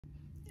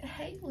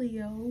Hey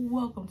Leo,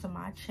 welcome to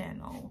my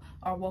channel,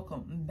 or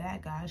welcome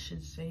back I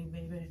should say,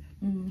 baby.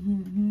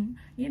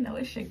 You know,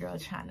 it's your girl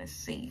trying to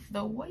see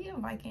the Warrior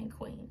Viking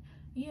Queen.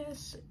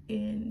 Yes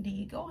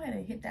indeed. Go ahead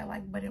and hit that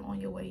like button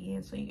on your way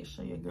in so you can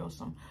show your girl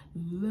some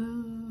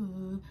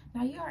love.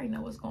 Now you already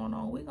know what's going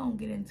on. We're gonna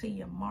get into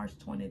your March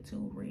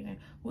 22 reading.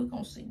 We're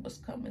gonna see what's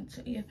coming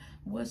to you,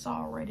 what's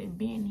already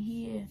been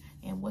here,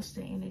 and what's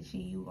the energy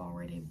you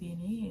already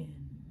been in.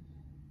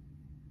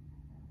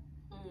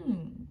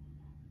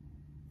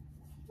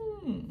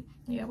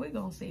 Yeah, we're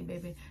gonna see,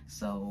 baby.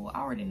 So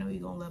I already know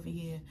you're gonna love it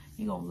here.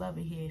 You're gonna love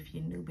it here if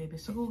you're new, baby.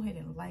 So go ahead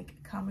and like,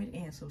 comment,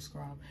 and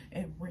subscribe,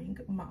 and ring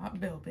my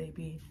bell,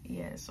 baby.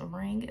 Yes,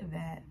 ring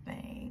that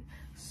thing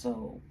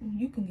so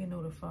you can get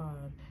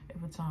notified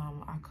every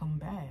time I come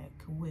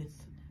back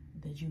with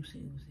the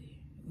juicy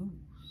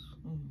ooze.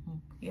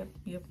 Yep,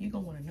 you're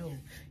gonna want to know.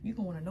 You're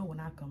gonna want to know when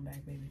I come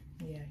back, baby.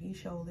 Yeah, he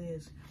sure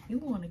is. You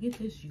want to get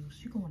this juice.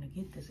 You're gonna want to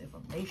get this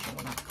information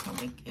when I come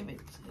and give it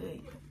to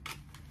you.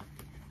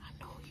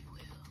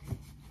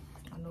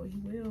 I know you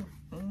will.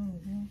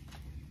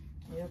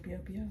 Yep.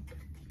 You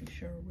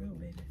sure will,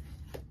 baby.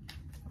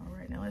 All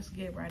right, now let's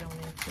get right on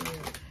into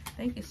it.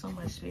 Thank you so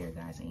much, Spirit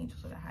Guides and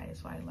Angels of the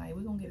highest white light.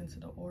 We're gonna get into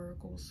the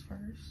oracles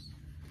first.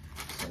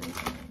 So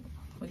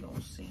we're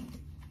gonna see.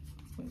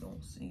 We're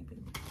gonna see,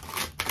 baby.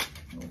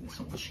 We're gonna get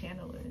some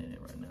channeling in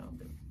it right now,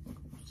 baby. We're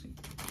gonna see.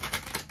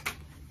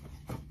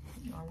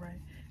 All right.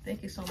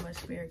 Thank you so much,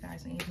 Spirit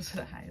Guides and Angels of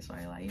the highest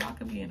white light. Y'all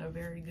could be in a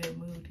very good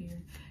mood here.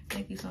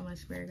 Thank you so much,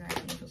 Spirit Guides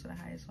and Angels of the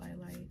highest white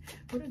light.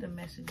 What are the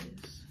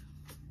messages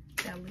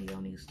that Leo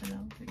needs to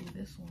know?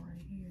 This one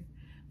right here.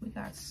 We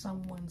got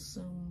someone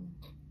soon.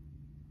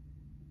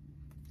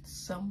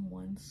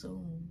 Someone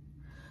soon.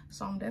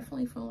 So I'm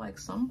definitely feeling like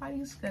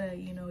somebody's gonna,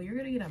 you're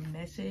gonna get a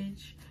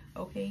message.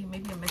 Okay,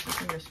 maybe a message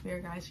from your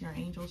Spirit Guides and your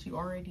angels. You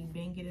already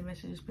been getting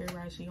messages, Spirit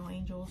Guides and your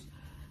angels,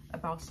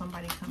 about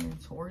somebody coming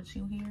towards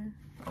you here.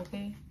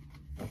 Okay,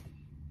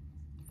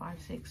 5,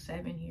 6,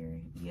 7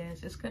 here.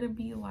 Yes, it's gonna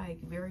be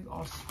like very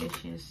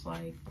auspicious.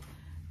 Like,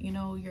 you're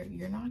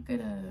not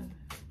gonna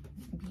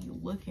be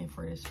looking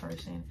for this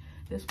person.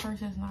 This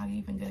person's not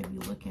even gonna be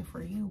looking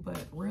for you,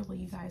 but really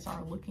you guys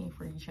are looking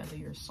for each other,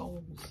 your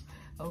souls.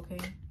 Okay,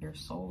 your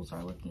souls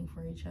are looking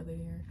for each other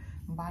here.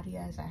 Body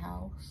as a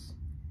house.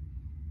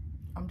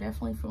 I'm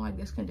definitely feeling like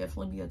this can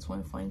definitely be a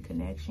twin flame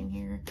connection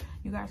here.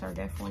 You guys are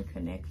definitely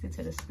connected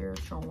to the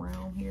spiritual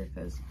realm here,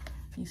 because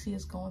you see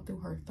it's going through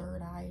her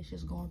third eye. It's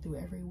just going through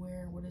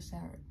everywhere. What is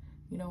that?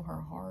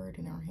 Her heart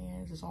and her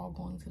hands is all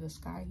going to the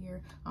sky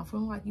here. I'm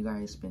feeling like you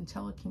guys been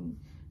telecommunicating.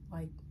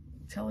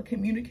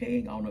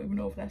 I don't even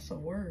know if that's a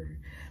word,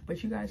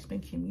 but you guys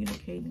been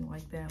communicating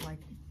like that, like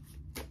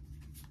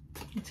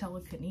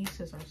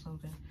telekinesis or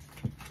something.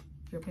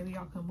 Maybe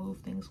y'all can move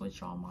things with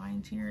y'all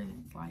minds here,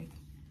 like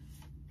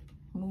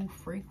move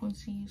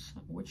frequencies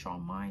with y'all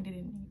mind,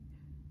 and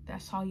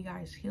that's how you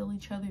guys heal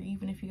each other,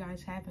 even if you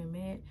guys haven't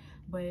met.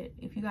 But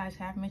if you guys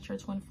have met your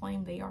twin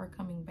flame, they are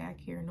coming back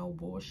here. No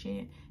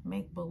bullshit,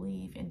 make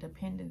believe,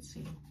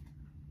 independency.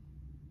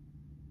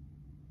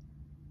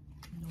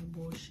 No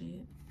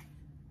bullshit,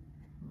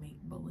 make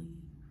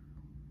believe,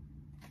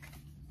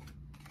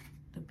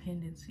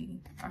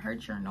 dependency. I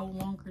heard you're no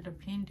longer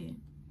dependent.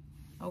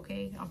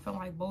 Okay, I'm feeling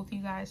like both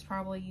you guys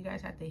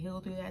have to heal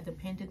through that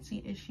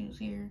dependency issues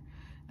here.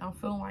 I'm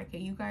feeling like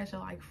you guys are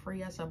like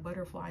free as a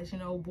butterflies.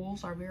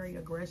 Bulls are very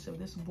aggressive.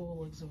 This bull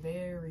looks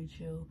very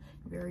chill,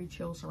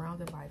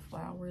 surrounded by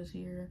flowers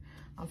here.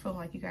 I'm feeling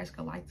like you guys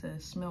could like to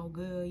smell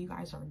good. You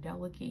guys are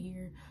delicate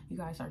here. You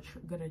guys are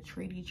gonna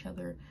treat each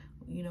other,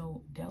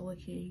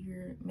 delicate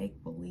here.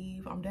 Make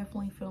believe. I'm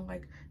definitely feeling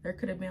like there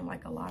could have been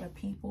like a lot of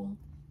people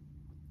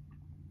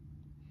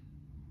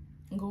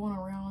going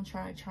around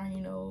trying,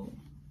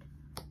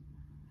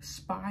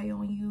 spy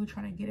on you,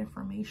 trying to get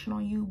information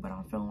on you, but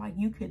I'm feeling like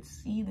you could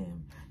see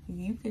them.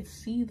 You could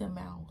see the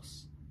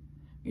mouse.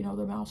 The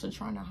mouse is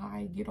trying to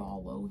hide, get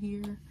all low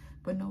here,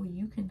 but no,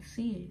 you can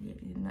see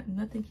it.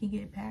 Nothing can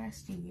get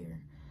past you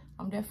here.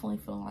 I'm definitely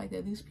feeling like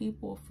that these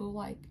people feel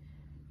like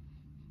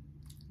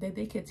that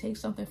they could take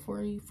something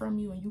from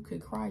you and you could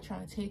cry,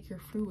 trying to take your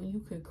fruit, and you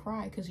could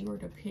cry because you were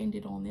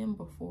dependent on them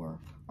before,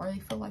 or they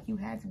feel like you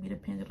had to be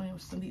dependent on them.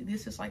 So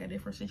this is like a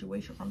different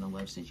situation from the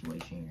love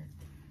situation here.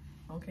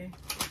 Okay.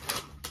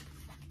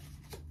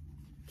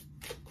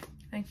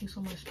 Thank you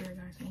so much, Spirit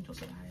Guides,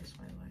 Angels of the highest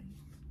white light.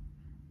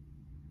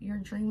 Your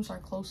dreams are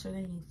closer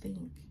than you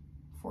think.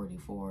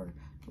 44.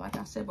 Like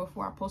I said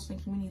before, I posted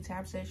in community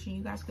tab session.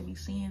 You guys could be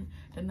seeing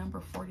the number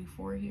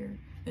 44 here.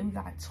 Then we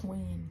got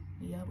twin.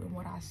 Yep, and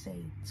what I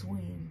say,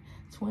 twin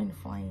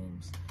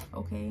flames.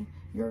 Okay,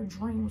 your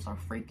dreams are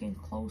freaking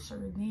closer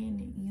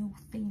than you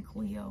think,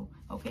 Leo.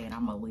 Okay, and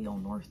I'm a Leo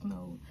North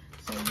node.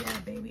 So yeah,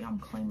 baby, I'm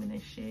claiming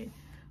this shit.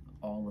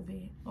 All of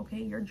it. Okay,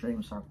 your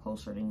dreams are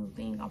closer than you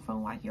think. I'm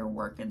feeling like you're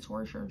working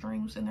towards your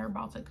dreams and they're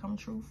about to come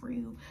true for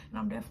you. And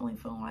I'm definitely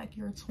feeling like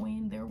your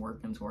twin, they're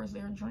working towards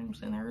their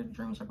dreams and their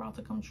dreams are about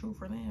to come true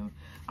for them.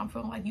 I'm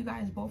feeling like you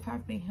guys both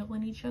have been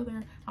healing each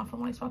other. I'm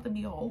feeling like it's about to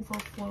be an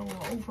overflow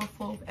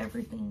of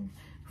everything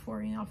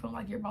for you. I'm feeling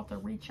like you're about to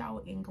reach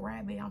out and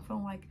grab it. I'm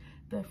feeling like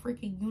the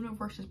freaking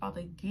universe is about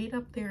to get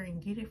up there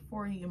and get it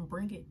for you and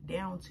bring it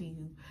down to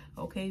you,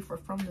 okay?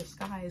 From the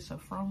skies, so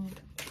from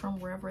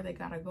wherever they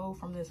gotta go,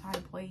 from this high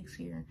place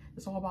here,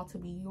 it's all about to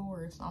be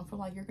yours. I feel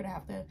like you're gonna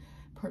have to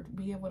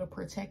be able to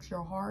protect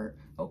your heart,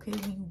 okay,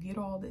 when you get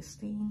all these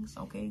things,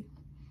 okay?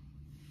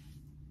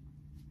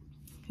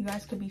 You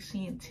guys could be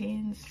seeing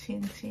 10s,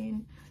 10,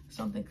 10.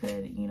 Something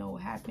could, you know,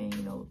 happen,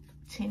 you know,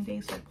 10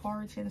 days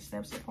apart, 10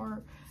 steps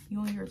apart. You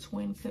and your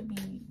twin could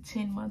be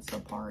 10 months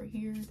apart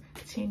here,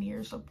 10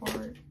 years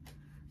apart.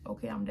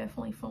 Okay, I'm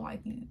definitely feeling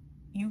like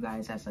you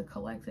guys as a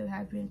collective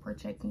have been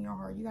protecting your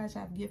heart. You guys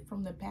have gift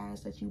from the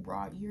past that you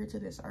brought here to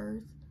this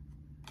earth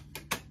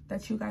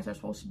that you guys are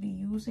supposed to be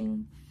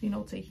using, you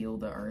know, to heal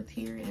the earth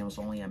here. And it was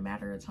only a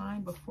matter of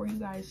time before you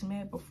guys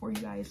met, before you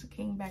guys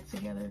came back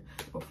together,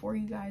 before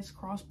you guys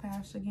cross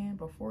paths again,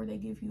 before they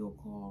give you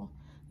a call.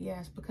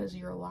 Yes, because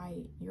your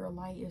light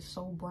is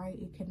so bright,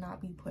 it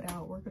cannot be put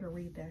out. We're going to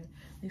read that.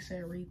 They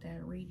said, read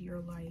that. Read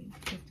your light.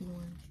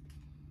 51.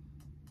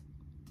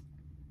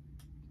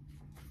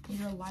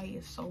 Your light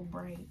is so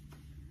bright.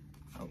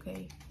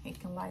 Okay. It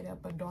can light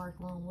up a dark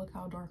room. Look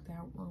how dark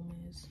that room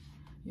is.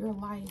 Your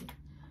light.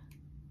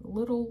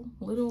 Little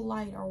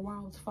light or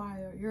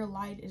wildfire. Your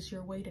light is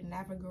your way to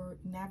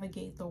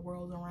navigate the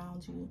world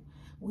around you.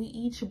 We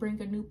each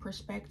bring a new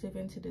perspective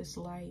into this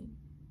light.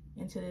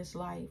 Into this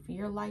life.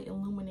 Your light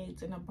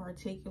illuminates in a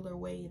particular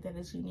way that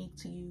is unique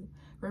to you.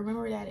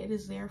 Remember that it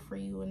is there for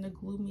you in the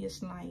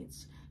gloomiest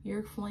nights.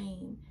 Your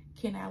flame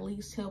can at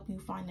least help you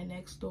find the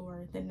next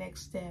door, the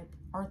next step,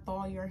 or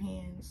thaw your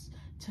hands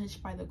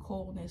touched by the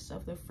coldness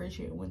of the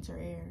frigid winter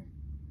air.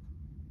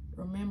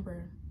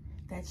 Remember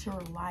that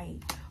your light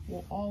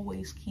will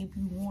always keep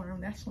you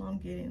warm. That's what I'm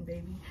getting,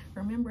 baby.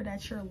 Remember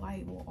that your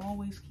light will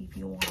always keep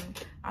you warm.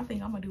 I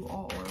think I'm gonna do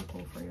all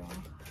oracle for y'all.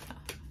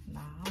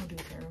 Nah, I'm gonna do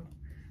tarot.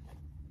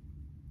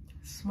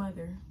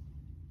 Smother.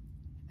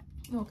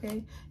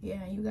 Okay,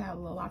 yeah, you got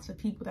lots of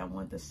people that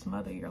want to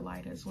smother your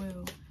light as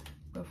well,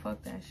 but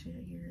fuck that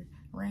shit here.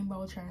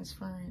 Rainbow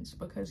transference,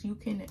 because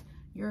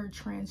you're a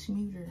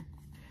transmuter.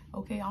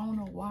 Okay, I don't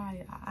know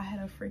why I had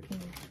a freaking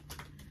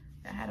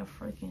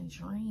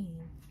dream,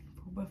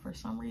 but for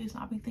some reason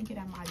I be thinking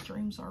that my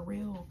dreams are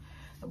real,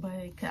 but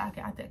I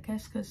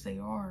guess because they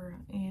are,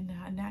 and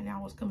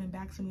now it's coming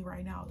back to me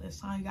right now. It's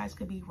time you guys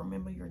could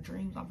remember your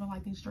dreams. I feel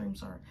like these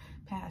dreams are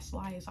past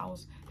lives. I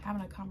was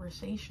having a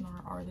conversation,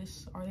 or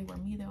they were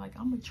me. They're like,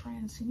 I'm a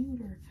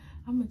transmuter.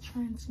 I'm a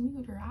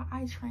transmuter.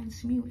 I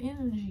transmute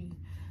energy.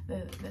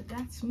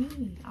 That's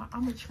me.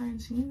 I'm a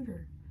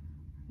transmuter,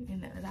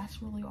 and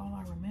that's really all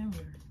I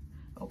remember.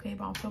 Okay,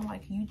 but I'm feeling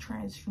like you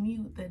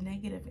transmute the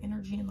negative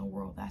energy in the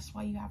world. That's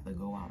why you have to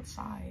go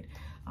outside.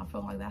 I'm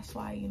feeling like that's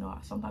why, you know,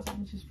 sometimes I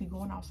can just be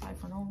going outside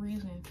for no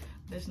reason.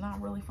 But it's not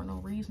really for no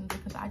reason,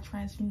 because I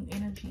transmute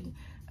energy.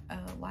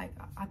 Like,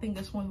 I think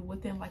it's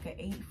within like an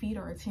 8 feet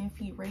or a 10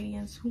 feet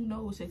radius. Who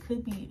knows? It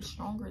could be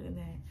stronger than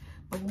that.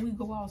 But when we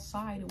go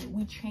outside,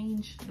 we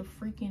change the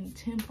freaking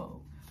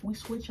tempo. We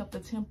switch up the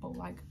tempo,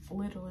 like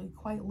literally,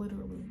 quite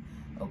literally.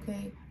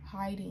 Okay,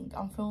 hiding.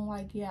 I'm feeling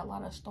like, yeah, a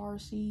lot of star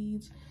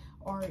seeds.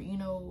 Or, you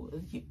know,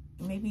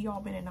 maybe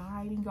y'all been in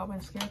hiding, y'all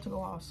been scared to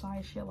go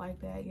outside, shit like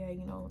that. Yeah,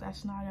 you know,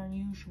 that's not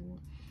unusual.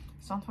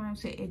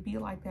 Sometimes it be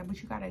like that,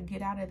 but you gotta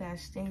get out of that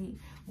state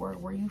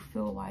where you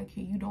feel like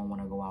you don't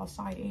want to go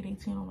outside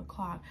 8:18 on the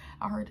clock.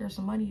 I heard there's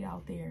money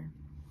out there.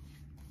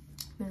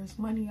 There's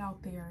money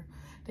out there.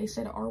 They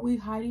said, are we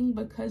hiding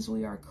because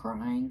we are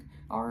crying?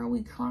 Or are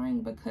we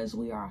crying because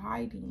we are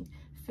hiding?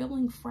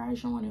 Feeling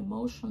fragile and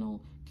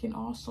emotional can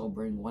also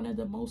bring one of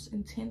the most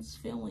intense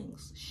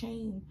feelings,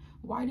 shame.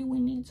 Why do we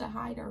need to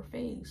hide our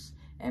face?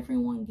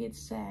 Everyone gets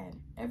sad.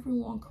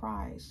 Everyone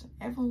cries.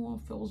 Everyone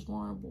feels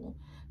vulnerable.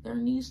 There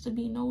needs to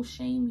be no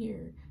shame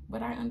here,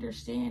 but I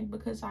understand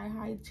because I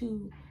hide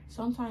too.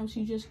 Sometimes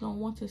you just don't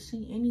want to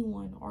see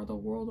anyone or the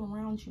world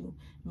around you.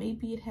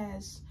 Maybe it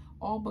has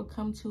all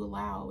become too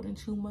loud and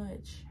too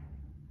much.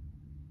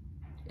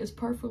 It's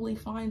perfectly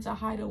fine to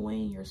hide away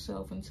in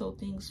yourself until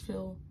things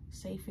feel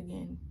safe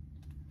again.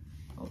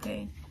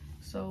 Okay,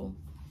 so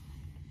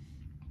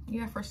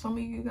yeah, for some of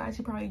you guys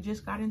who probably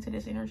just got into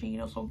this energy, you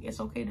know, so it's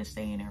okay to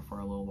stay in there for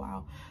a little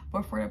while.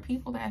 But for the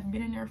people that have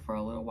been in there for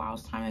a little while,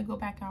 it's time to go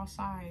back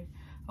outside.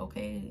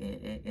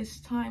 Okay, it's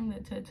time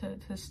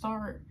to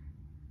start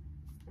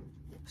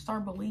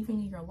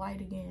believing in your light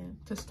again,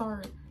 to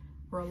start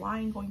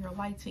relying on your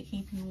light to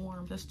keep you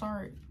warm, to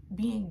start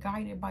being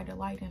guided by the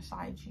light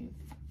inside you.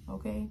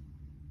 Okay,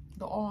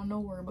 the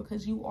all-knower,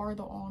 because you are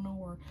the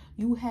all-knower.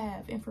 You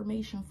have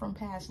information from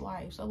past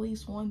lives, at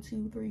least 1,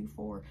 2, 3,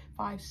 4,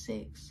 5,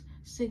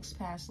 6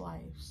 past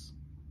lives,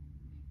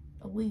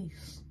 at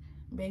least,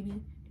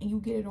 baby. And you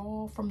get it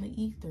all from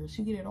the ethers.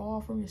 You get it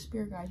all from your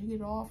spirit guides. You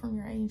get it all from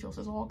your angels.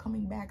 It's all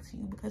coming back to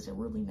you because it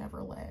really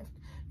never left.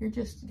 You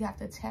have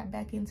to tap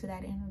back into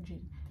that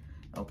energy.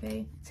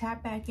 Okay,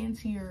 tap back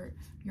into your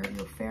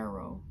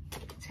pharaoh.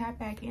 Tap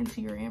back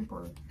into your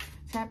emperor.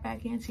 Tap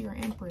back into your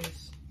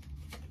empress.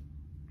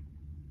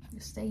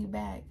 Stay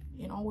back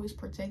and always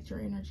protect your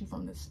energy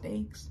from the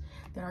snakes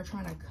that are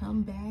trying to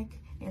come back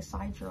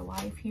inside your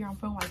life here. I'm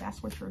feeling like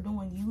that's what you're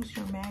doing. Use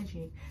your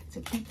magic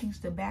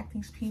to back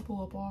these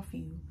people up off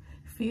you.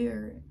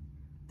 Fear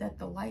that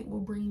the light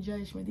will bring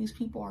judgment. These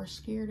people are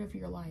scared of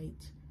your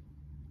light.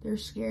 They're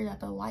scared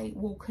that the light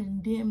will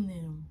condemn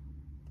them.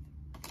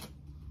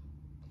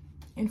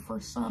 And for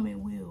some it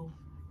will,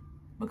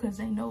 because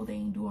they know they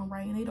ain't doing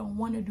right and they don't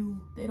want to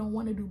do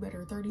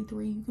better.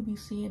 33, you could be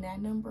seeing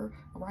that number.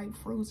 Ripe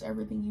fruits,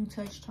 everything you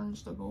touch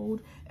turns to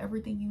gold.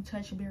 Everything you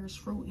touch bears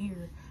fruit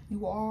here.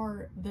 You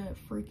are the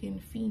freaking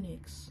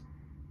phoenix.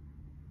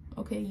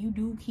 Okay, you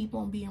do keep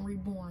on being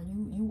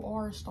reborn. You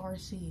are a star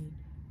seed.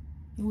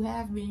 You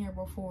have been here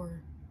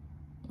before.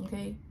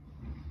 Okay,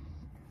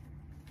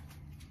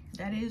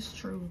 that is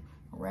true.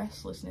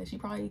 Restlessness, you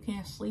probably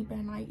can't sleep at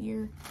night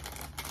here.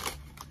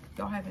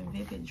 Y'all having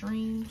vivid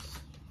dreams.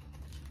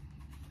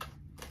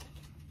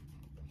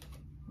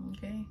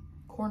 Okay,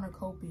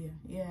 cornucopia,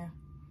 yeah.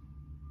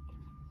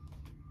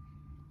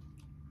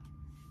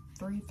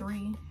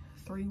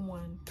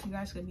 3331. You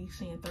guys could be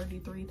seeing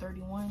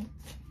 3331.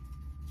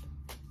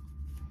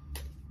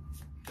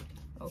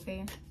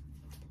 Okay,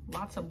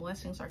 lots of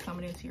blessings are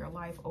coming into your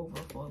life.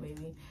 Overflow,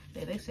 baby.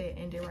 They said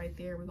end it right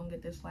there. We're gonna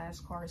get this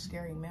last card.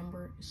 Scary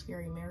mirror.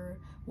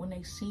 When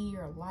they see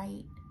your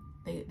light,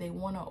 they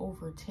want to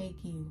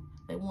overtake you.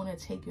 They want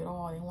to take it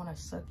all. They want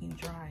to suck you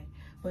dry.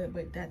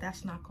 But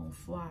that's not gonna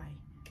fly.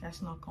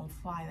 That's not gonna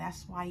fly.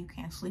 That's why you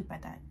can't sleep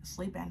at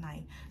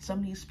night. Some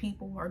of these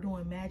people are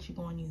doing magic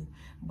on you,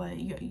 but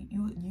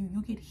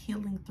you get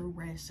healing through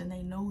rest, and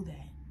they know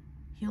that.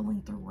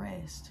 Healing through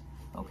rest.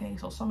 Okay,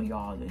 so some of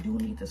y'all do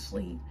need to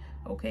sleep.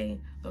 Okay,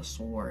 the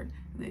sword,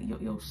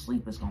 your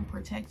sleep is gonna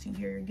protect you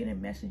here. You're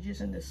getting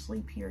messages in the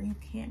sleep here. You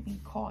can't be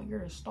caught.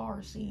 You're a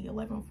star seed.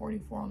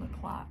 11:44 on the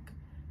clock,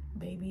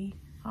 baby.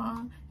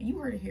 Huh? And you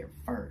heard it here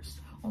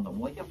first on the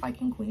Warrior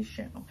Viking Queen's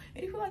channel.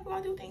 And if you like what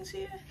I do things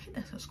here, hit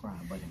that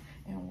subscribe button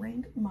and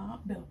ring my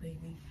bell,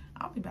 baby.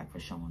 I'll be back for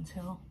show and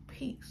tell.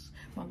 Peace,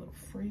 my little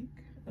freak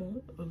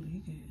of a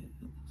league.